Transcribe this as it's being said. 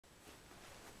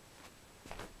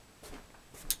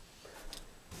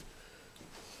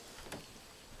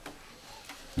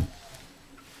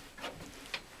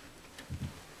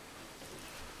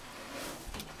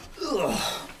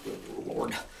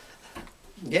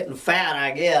Getting fat,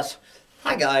 I guess.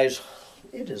 Hi guys.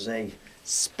 It is a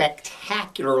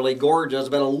spectacularly gorgeous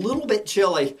but a little bit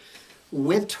chilly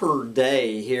winter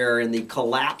day here in the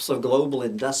collapse of global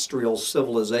industrial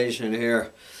civilization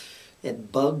here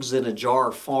at Bugs in a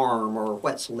Jar Farm, or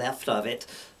what's left of it,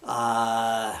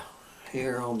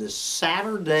 here on this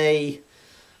Saturday,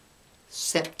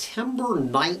 September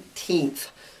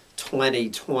 19th,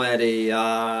 2020,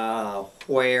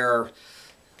 where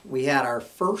we had our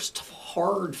first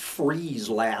hard freeze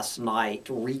last night,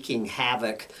 wreaking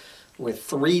havoc with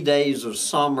 3 days of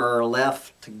summer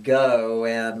left to go.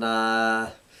 And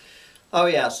oh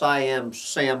yes, I am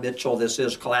Sam Mitchell. This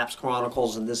is Collapse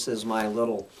Chronicles, and this is my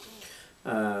little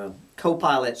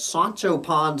co-pilot Sancho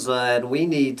Panza, and we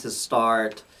need to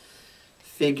start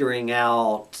figuring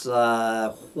out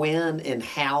when and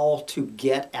how to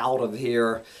get out of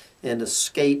here and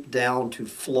escape down to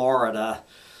Florida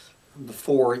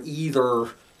before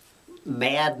either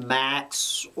Mad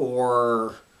Max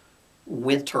or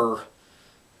winter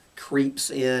creeps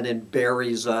in and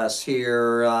buries us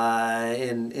here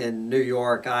in New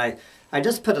York. I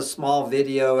just put a small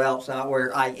video out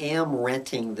where I am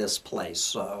renting this place.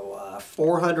 So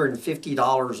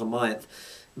 $450 a month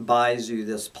buys you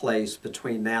this place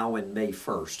between now and May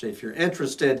 1st. If you're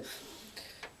interested,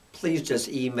 please just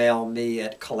email me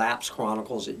at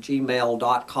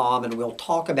collapsechronicles@gmail.com, and we'll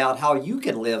talk about how you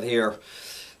can live here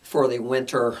for the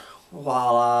winter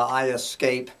while I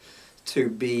escape to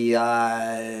be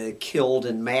killed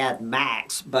in Mad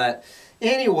Max. But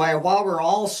anyway, while we're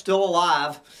all still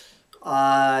alive,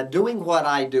 doing what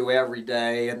I do every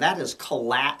day, and that is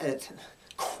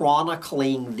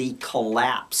chronicling the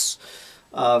collapse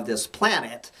of this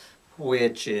planet,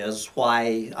 which is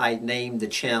why I named the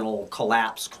channel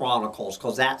Collapse Chronicles,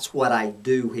 because that's what I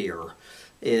do here,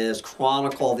 is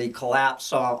chronicle the collapse.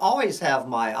 So I always have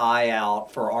my eye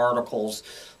out for articles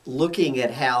looking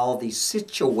at how the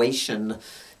situation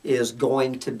is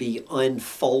going to be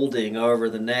unfolding over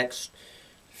the next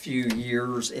few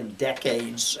years and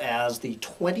decades as the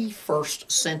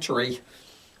 21st century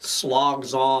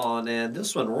slogs on. And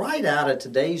this one right out of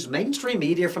today's mainstream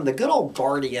media from the good old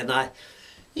Guardian. I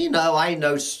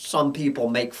know some people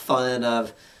make fun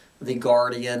of the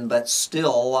Guardian, but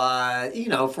still,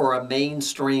 for a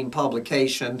mainstream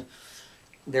publication,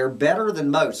 they're better than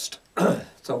most.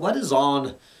 So what is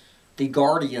on the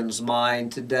Guardian's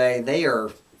mind today? They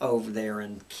are over there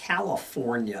in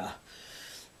California.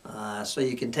 So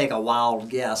you can take a wild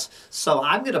guess. So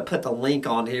I'm going to put the link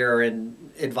on here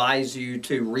and advise you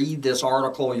to read this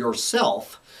article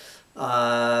yourself.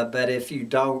 But if you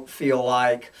don't feel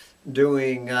like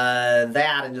doing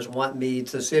that and just want me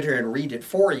to sit here and read it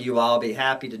for you, I'll be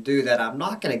happy to do that. I'm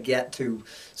not going to get to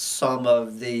some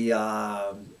of the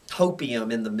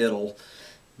hopium in the middle,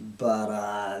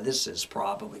 but this is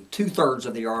probably 2/3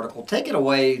 of the article. Take it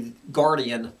away,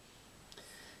 Guardian.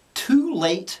 Too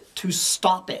late to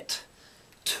stop it.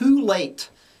 Too late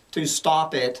to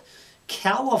stop it.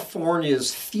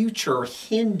 California's future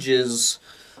hinges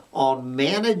on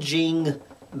managing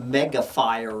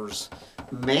megafires.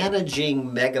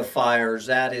 Managing megafires,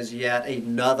 that is yet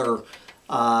another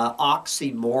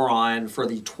oxymoron for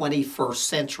the 21st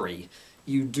century.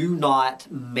 You do not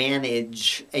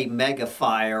manage a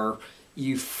megafire.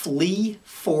 You flee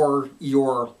for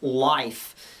your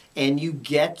life and you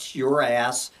get your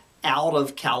ass out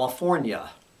of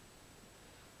California.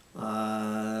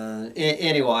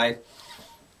 Anyway.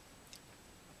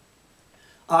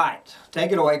 All right,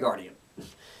 take it away, Guardian.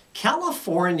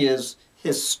 California's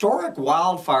historic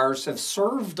wildfires have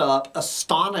served up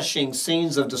astonishing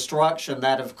scenes of destruction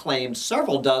that have claimed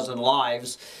several dozen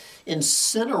lives,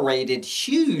 incinerated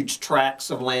huge tracts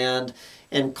of land,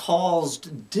 and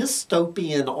caused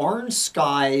dystopian orange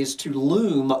skies to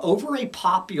loom over a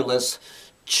populace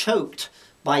choked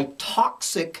by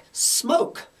toxic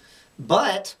smoke.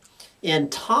 But in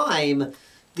time,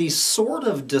 the sort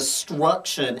of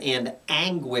destruction and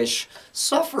anguish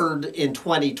suffered in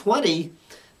 2020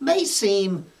 may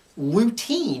seem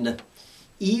routine,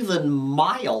 even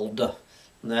mild.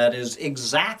 That is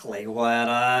exactly what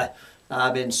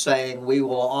I've been saying. We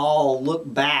will all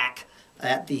look back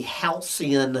at the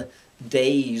halcyon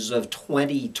days of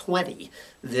 2020.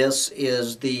 This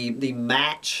is the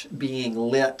match being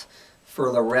lit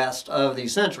for the rest of the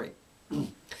century.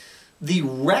 The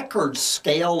record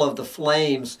scale of the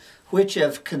flames, which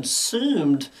have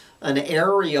consumed an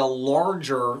area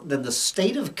larger than the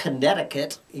state of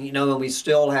Connecticut, and we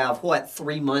still have,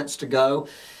 3 months to go,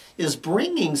 is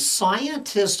bringing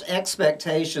scientists'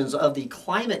 expectations of the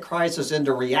climate crisis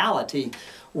into reality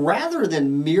rather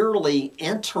than merely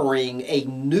entering a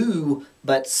new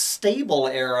but stable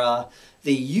era.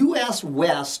 The U.S.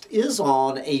 West is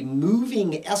on a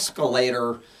moving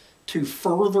escalator to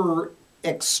further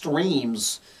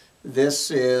extremes. This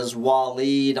is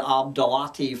Waleed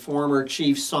Abdulati, former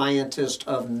chief scientist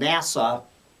of NASA.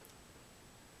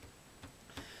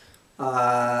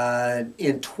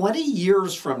 In 20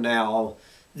 years from now,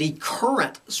 the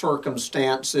current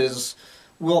circumstances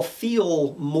will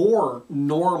feel more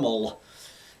normal.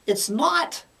 It's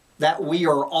not that we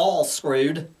are all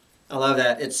screwed. I love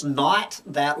that. It's not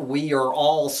that we are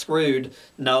all screwed.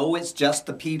 No, it's just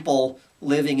the people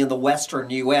living in the western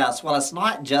U.S. Well, it's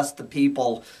not just the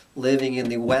people living in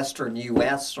the western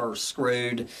U.S. are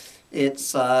screwed.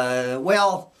 It's,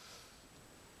 well,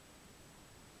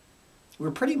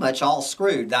 we're pretty much all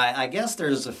screwed. I guess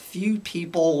there's a few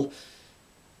people.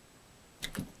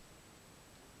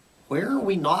 Where are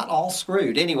we not all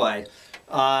screwed? Anyway,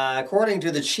 according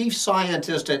to the chief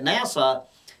scientist at NASA,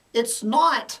 it's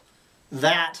not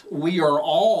that we are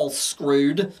all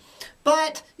screwed,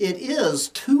 but it is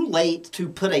too late to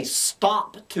put a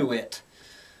stop to it.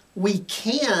 We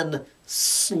can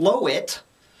slow it,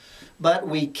 but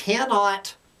we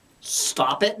cannot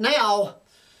stop it now.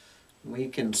 We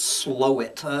can slow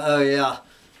it. Oh yeah,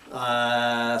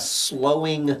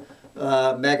 slowing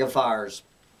megafires.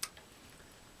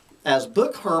 As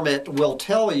Book Hermit will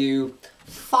tell you,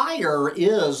 fire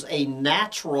is a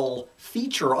natural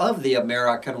feature of the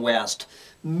American West.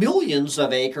 Millions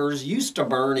of acres used to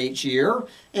burn each year,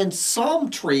 and some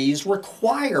trees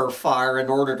require fire in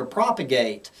order to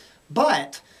propagate.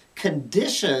 But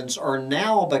conditions are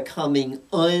now becoming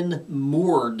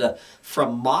unmoored.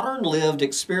 From modern lived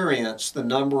experience, the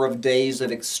number of days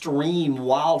of extreme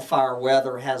wildfire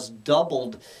weather has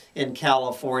doubled in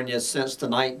California since the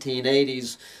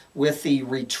 1980s. With the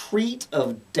retreat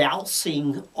of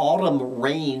dousing autumn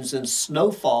rains and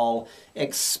snowfall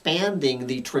expanding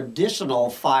the traditional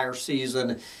fire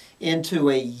season into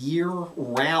a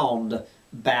year-round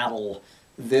battle.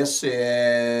 This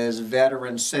is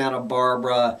veteran Santa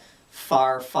Barbara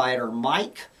firefighter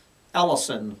Mike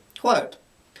Ellison. Quote,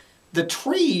 "The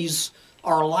trees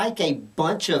are like a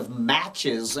bunch of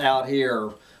matches out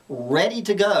here, ready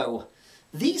to go.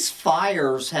 These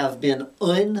fires have been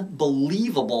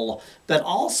unbelievable, but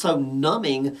also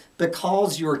numbing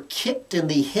because you're kicked in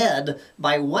the head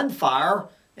by one fire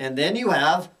and then you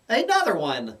have another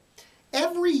one.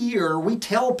 Every year we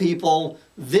tell people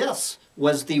this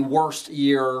was the worst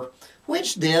year,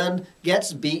 which then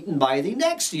gets beaten by the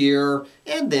next year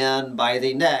and then by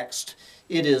the next.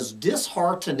 It is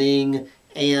disheartening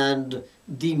and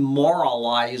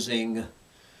demoralizing."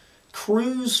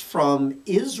 Crews from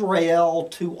Israel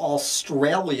to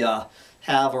Australia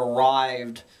have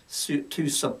arrived to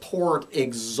support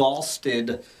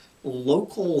exhausted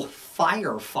local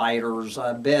firefighters,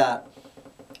 I bet.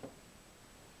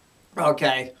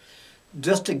 Okay,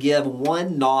 just to give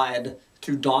one nod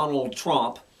to Donald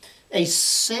Trump, a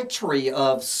century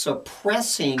of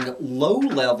suppressing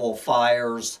low-level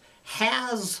fires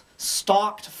has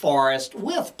stocked forest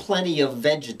with plenty of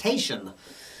vegetation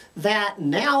that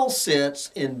now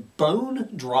sits in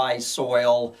bone-dry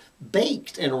soil,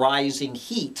 baked in rising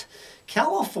heat.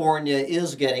 California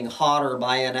is getting hotter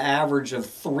by an average of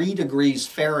 3 degrees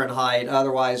Fahrenheit,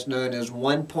 otherwise known as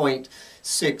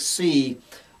 1.6 C,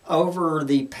 over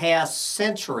the past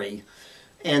century.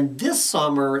 And this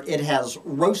summer, it has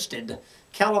roasted.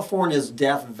 California's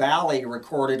Death Valley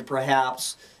recorded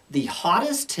perhaps the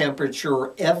hottest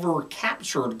temperature ever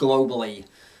captured globally,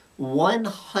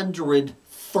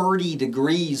 130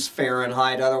 degrees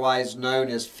Fahrenheit, otherwise known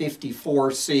as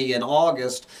 54 C, in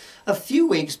August, a few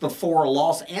weeks before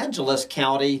Los Angeles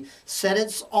County set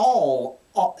its own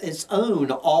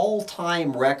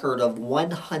all-time record of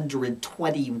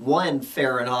 121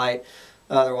 Fahrenheit,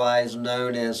 otherwise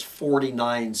known as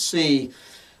 49 C.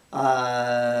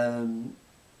 Of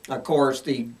course,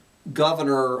 the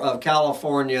governor of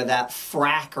California, that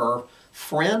fracker,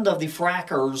 friend of the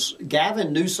frackers,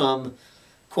 Gavin Newsom,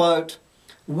 quote,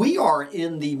 "We are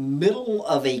in the middle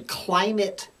of a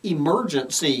climate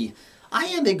emergency. I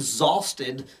am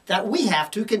exhausted that we have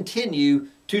to continue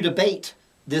to debate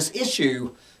this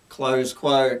issue," close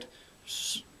quote,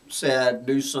 said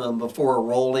Newsom before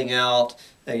rolling out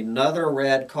another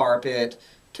red carpet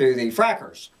to the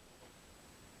frackers.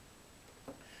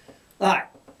 All right.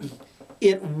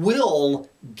 It will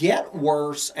get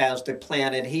worse as the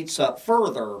planet heats up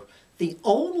further. The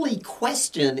only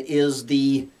question is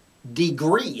the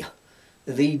degree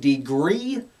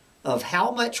of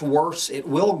how much worse it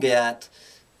will get,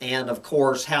 and of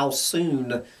course how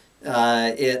soon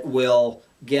it will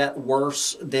get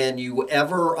worse than you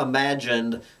ever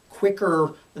imagined,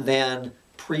 quicker than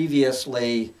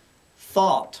previously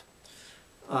thought.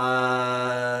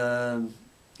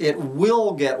 It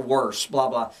will get worse, blah,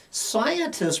 blah.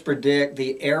 Scientists predict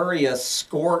the area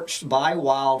scorched by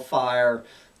wildfire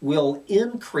will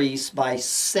increase by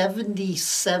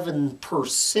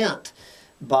 77%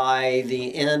 by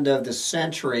the end of the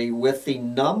century, with the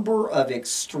number of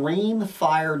extreme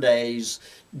fire days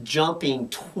jumping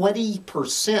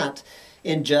 20%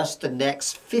 in just the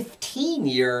next 15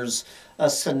 years, a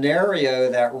scenario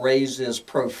that raises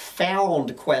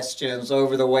profound questions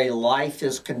over the way life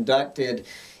is conducted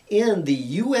in the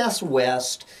U.S.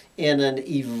 West in an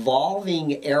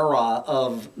evolving era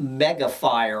of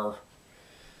megafire.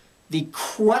 The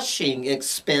crushing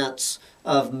expense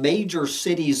of major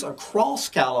cities across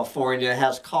California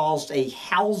has caused a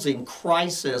housing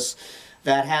crisis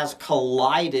that has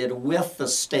collided with the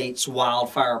state's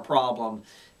wildfire problem.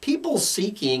 People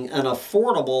seeking an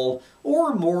affordable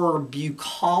or more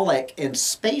bucolic and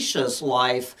spacious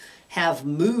life have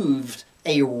moved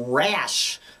a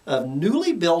rash of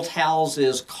newly built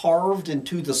houses carved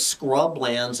into the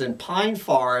scrublands and pine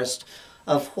forest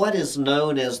of what is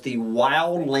known as the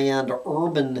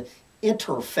wildland-urban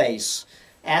interface.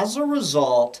 As a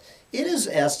result, it is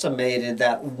estimated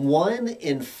that 1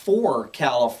 in 4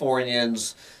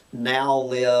 Californians now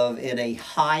live in a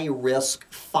high-risk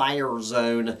fire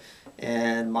zone,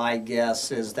 and my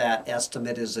guess is that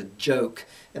estimate is a joke,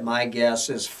 and my guess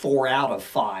is 4 out of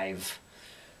 5.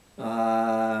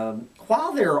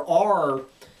 While there are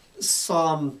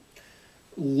some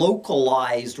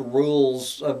localized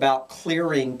rules about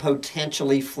clearing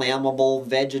potentially flammable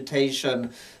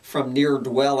vegetation from near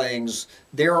dwellings,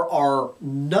 there are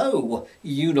no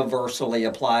universally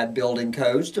applied building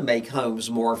codes to make homes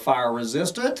more fire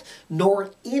resistant,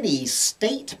 nor any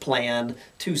state plan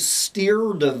to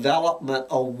steer development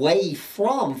away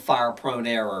from fire-prone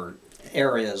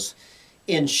areas.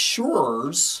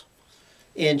 Insurers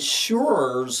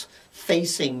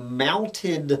facing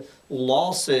mounted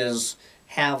losses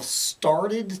have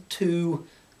started to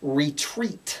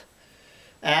retreat.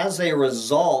 As a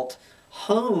result,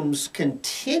 homes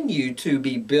continue to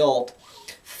be built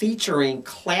featuring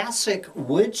classic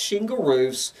wood shingle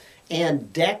roofs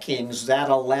and deckings that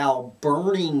allow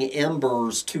burning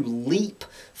embers to leap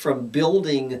from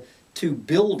building to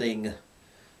building.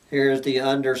 Here's the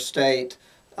understatement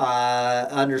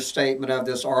of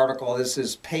this article. This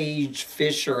is Paige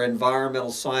Fisher,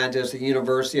 environmental scientist at the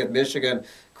University of Michigan.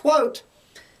 Quote,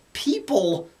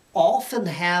 "People often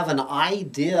have an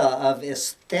idea of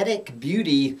aesthetic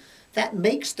beauty that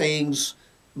makes things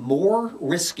more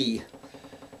risky.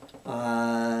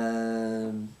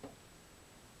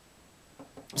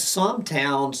 Some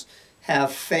towns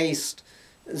have faced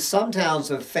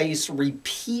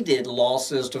repeated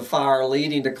losses to fire,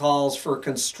 leading to calls for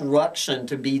construction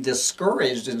to be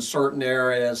discouraged in certain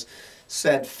areas,"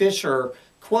 said Fisher.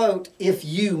 Quote, "If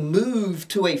you move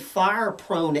to a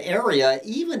fire-prone area,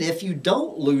 even if you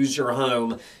don't lose your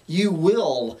home, you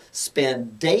will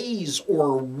spend days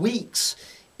or weeks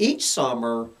each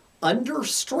summer under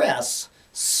stress,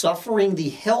 suffering the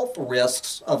health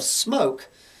risks of smoke.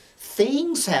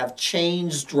 Things have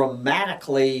changed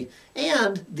dramatically,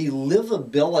 and the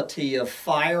livability of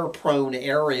fire-prone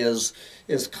areas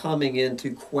is coming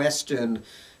into question,"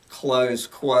 close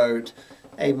quote.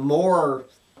 A more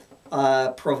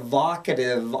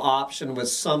provocative option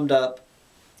was summed up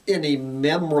in a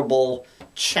memorable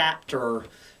chapter,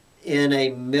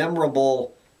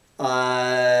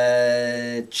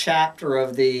 chapter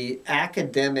of the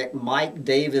academic Mike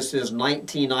Davis's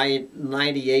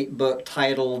 1998 book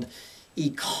titled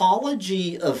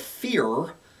Ecology of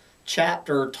Fear,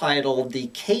 chapter titled The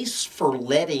Case for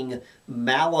Letting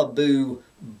Malibu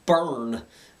Burn.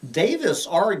 Davis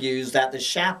argues that the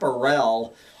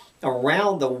chaparral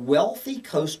around the wealthy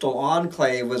coastal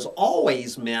enclave was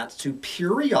always meant to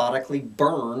periodically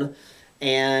burn,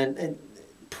 and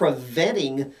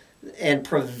preventing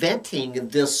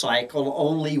this cycle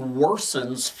only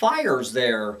worsens fires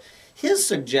there. His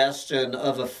suggestion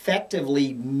of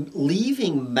effectively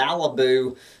leaving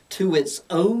Malibu to its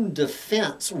own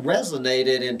defense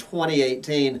resonated in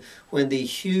 2018 when the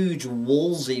huge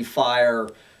Woolsey fire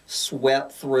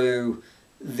swept through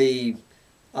the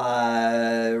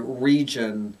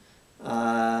region.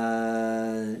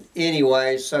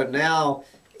 Anyway, so now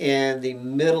in the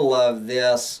middle of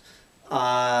this,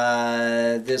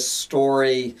 this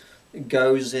story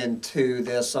goes into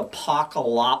this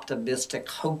apocalyptic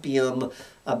hopium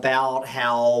about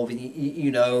how,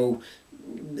 you know,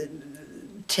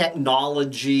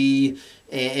 technology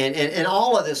and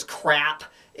all of this crap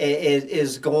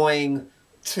is going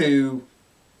to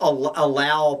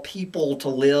allow people to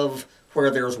live where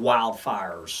there's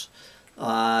wildfires.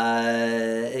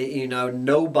 You know,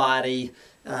 nobody,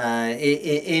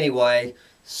 anyway,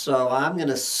 so I'm going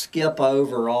to skip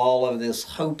over all of this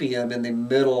hopium in the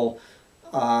middle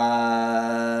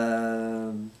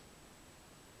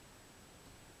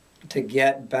to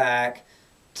get back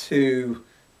to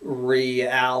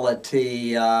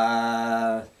reality.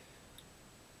 Okay.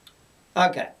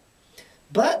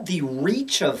 But the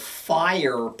reach of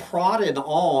fire prodded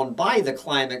on by the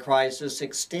climate crisis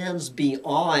extends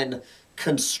beyond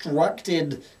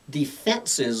constructed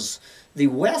defenses. The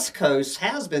West Coast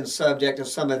has been subject to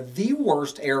some of the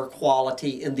worst air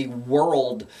quality in the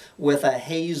world, with a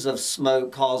haze of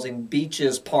smoke causing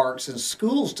beaches, parks, and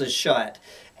schools to shut.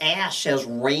 Ash has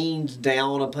rained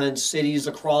down upon cities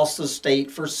across the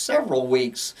state for several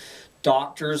weeks.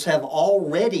 Doctors have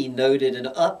already noted an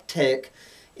uptick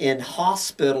in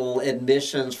hospital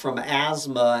admissions from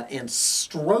asthma and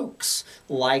strokes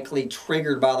likely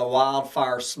triggered by the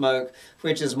wildfire smoke,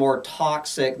 which is more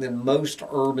toxic than most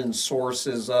urban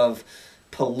sources of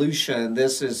pollution.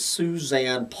 This is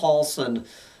Suzanne Paulson,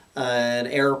 an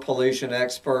air pollution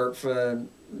expert from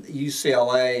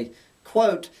UCLA.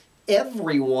 Quote,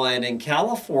 everyone in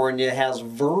California has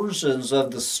versions of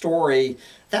the story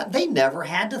that they never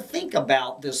had to think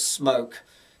about this smoke,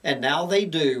 and now they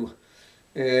do.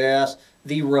 Yes,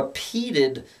 the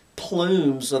repeated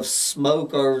plumes of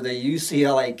smoke over the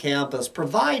UCLA campus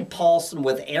provide Paulson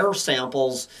with air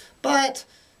samples, but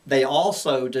they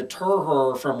also deter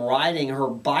her from riding her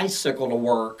bicycle to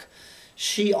work.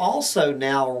 She also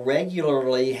now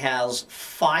regularly has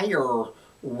fire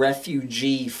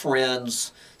refugee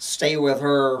friends stay with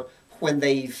her when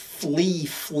they flee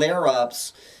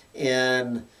flare-ups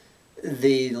in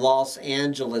the Los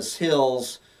Angeles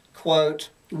hills. Quote,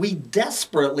 we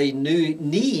desperately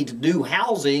need new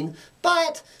housing,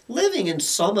 but living in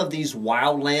some of these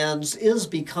wildlands is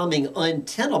becoming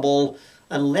untenable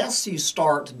unless you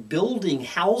start building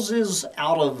houses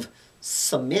out of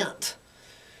cement.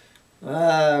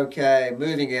 Okay,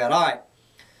 moving on. All right.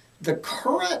 The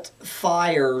current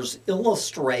fires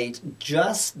illustrate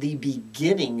just the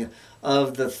beginning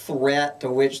of the threat to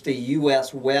which the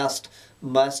U.S. West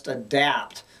must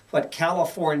adapt. What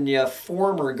California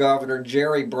former Governor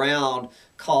Jerry Brown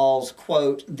calls,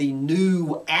 quote, the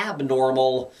new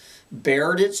abnormal,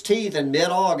 bared its teeth in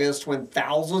mid-August when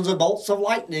thousands of bolts of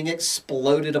lightning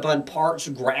exploded upon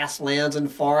parched grasslands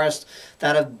and forests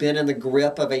that have been in the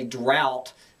grip of a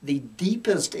drought, the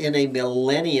deepest in a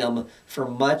millennium for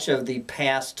much of the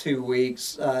past 2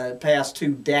 weeks, past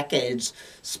 2 decades,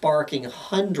 sparking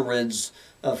hundreds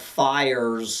of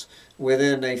fires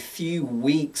within a few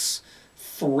weeks.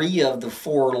 3 of the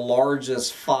 4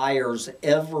 largest fires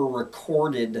ever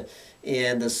recorded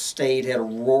in the state had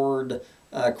roared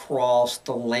across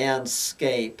the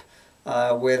landscape.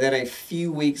 Within a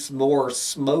few weeks more,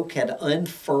 smoke had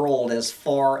unfurled as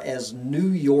far as New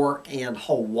York and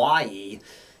Hawaii.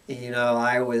 You know,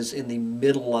 I was in the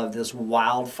middle of this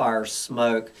wildfire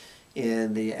smoke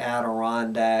in the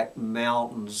Adirondack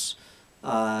Mountains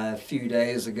a few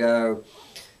days ago.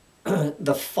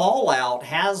 The fallout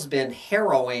has been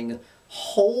harrowing.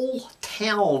 Whole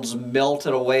towns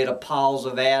melted away to piles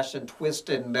of ash and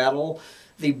twisted metal.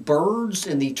 The birds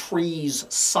in the trees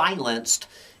silenced,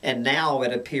 and now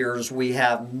it appears we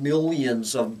have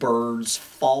millions of birds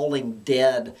falling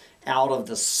dead out of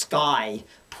the sky,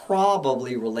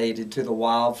 probably related to the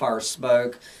wildfire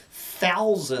smoke.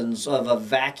 Thousands of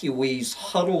evacuees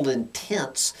huddled in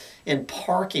tents in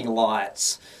parking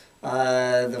lots.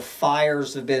 The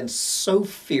fires have been so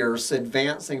fierce,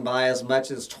 advancing by as much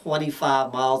as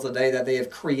 25 miles a day, that they have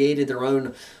created their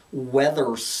own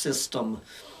weather system.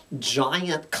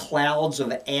 Giant clouds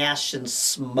of ash and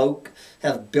smoke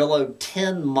have billowed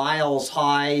 10 miles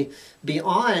high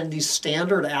beyond the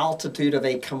standard altitude of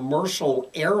a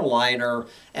commercial airliner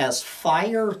as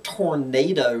fire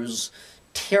tornadoes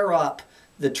tear up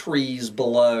the trees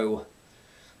below.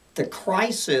 The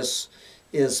crisis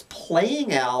is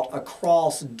playing out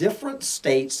across different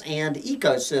states and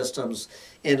ecosystems.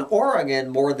 In Oregon,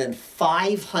 more than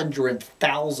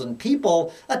 500,000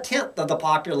 people, a tenth of the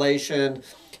population,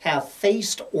 have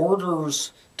faced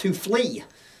orders to flee.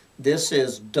 This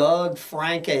is Doug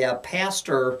Franke, a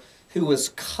pastor who was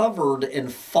covered in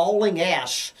falling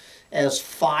ash as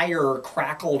fire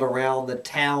crackled around the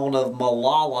town of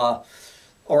Molalla,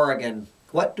 Oregon.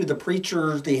 What do the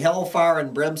preachers, the hellfire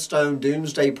and brimstone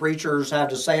doomsday preachers, have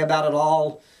to say about it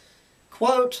all?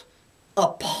 quote,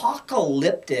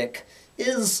 apocalyptic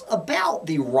is about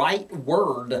the right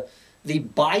word. The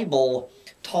Bible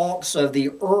talks of the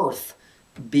earth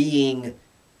being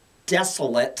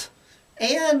desolate,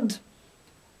 and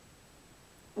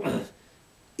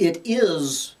it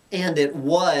is and it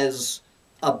was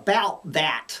about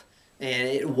that. And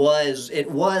it was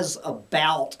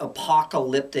about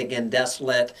apocalyptic and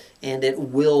desolate, and it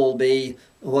will be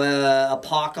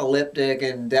apocalyptic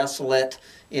and desolate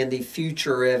in the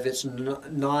future if it's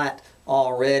not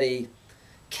already.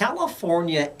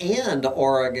 California and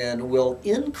Oregon will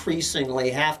increasingly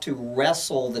have to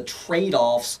wrestle the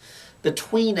trade-offs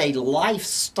between a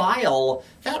lifestyle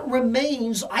that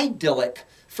remains idyllic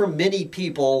for many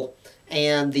people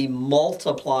and the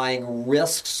multiplying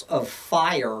risks of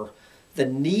fire. The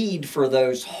need for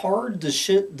those hard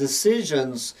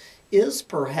decisions is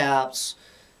perhaps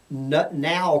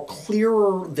now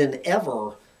clearer than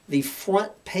ever. The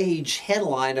front page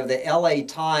headline of the LA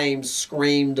Times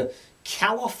screamed,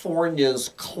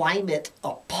 "California's climate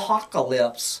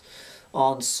apocalypse,"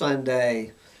 on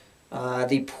Sunday.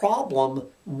 The problem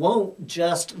won't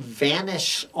just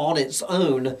vanish on its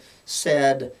own,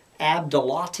 said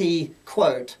Abdullati,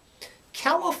 quote,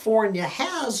 "California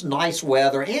has nice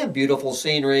weather and beautiful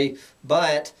scenery,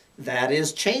 but that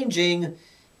is changing.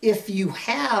 If you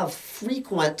have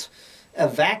frequent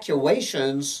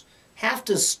evacuations, have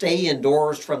to stay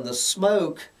indoors from the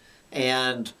smoke,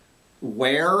 and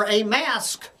wear a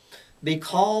mask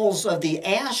because of the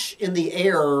ash in the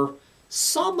air,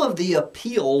 some of the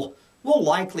appeal will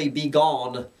likely be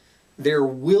gone. There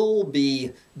will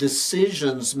be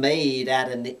decisions made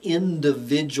at an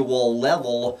individual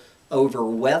level over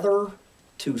whether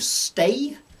to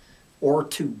stay or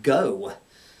to go."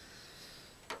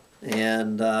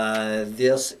 And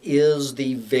this is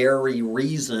the very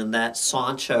reason that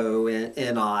Sancho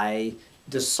and I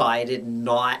decided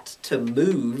not to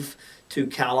move to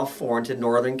California, to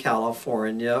Northern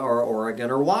California or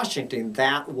Oregon or Washington.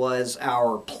 That was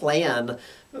our plan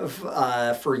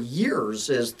for years,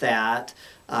 is that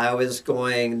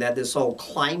that this old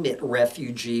climate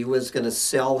refugee was going to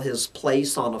sell his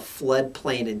place on a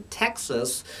floodplain in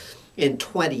Texas in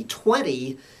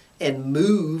 2020 and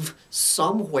move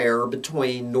somewhere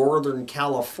between Northern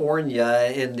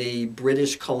California and the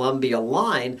British Columbia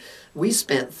line. We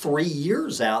spent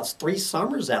 3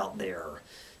 summers out there.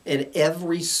 And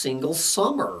every single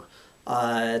summer,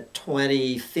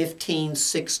 2015,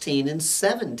 16, and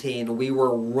 17, we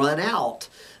were run out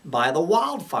by the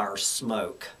wildfire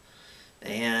smoke.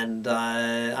 And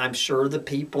I'm sure the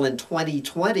people in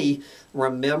 2020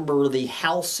 remember the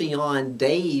halcyon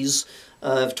days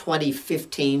of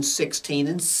 2015, 16,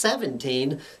 and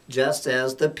 17, just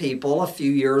as the people a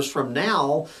few years from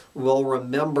now will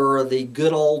remember the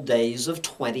good old days of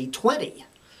 2020.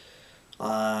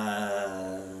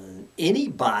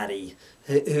 Anybody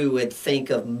who would think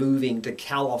of moving to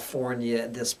California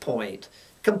at this point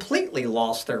completely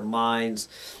lost their minds.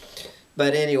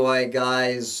 But anyway,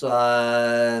 guys,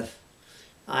 I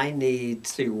need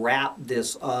to wrap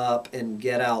this up and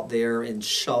get out there and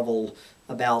shovel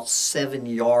about 7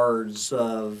 yards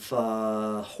of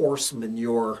horse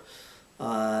manure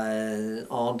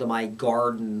onto my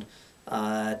garden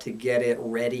to get it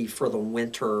ready for the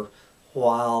winter,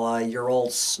 while your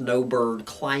old snowbird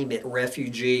climate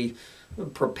refugee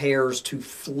prepares to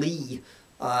flee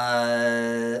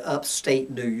upstate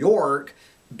New York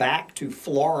back to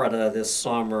Florida this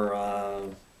summer.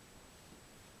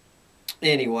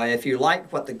 Anyway, if you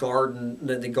liked what the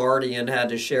Guardian had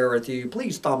to share with you,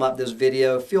 please thumb up this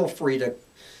video. Feel free to,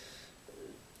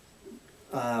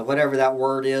 whatever that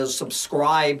word is,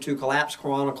 subscribe to Collapse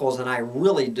Chronicles, and I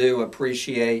really do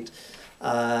appreciate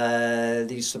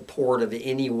the support of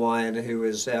anyone who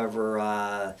has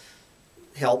ever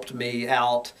helped me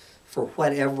out for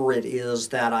whatever it is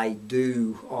that I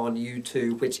do on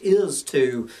YouTube, which is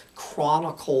to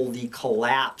chronicle the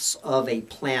collapse of a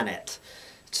planet,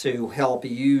 to help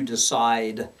you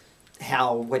decide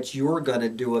what you're going to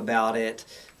do about it,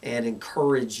 and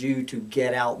encourage you to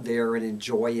get out there and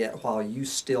enjoy it while you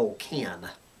still can.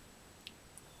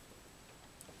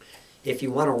 If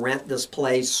you want to rent this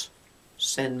place,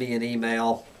 send me an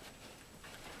email.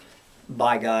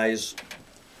 Bye, guys.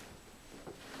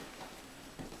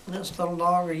 This little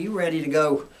dog, are you ready to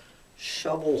go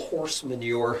shovel horse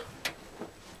manure?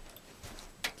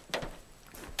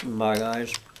 Bye,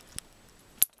 guys.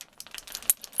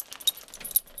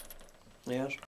 Yes.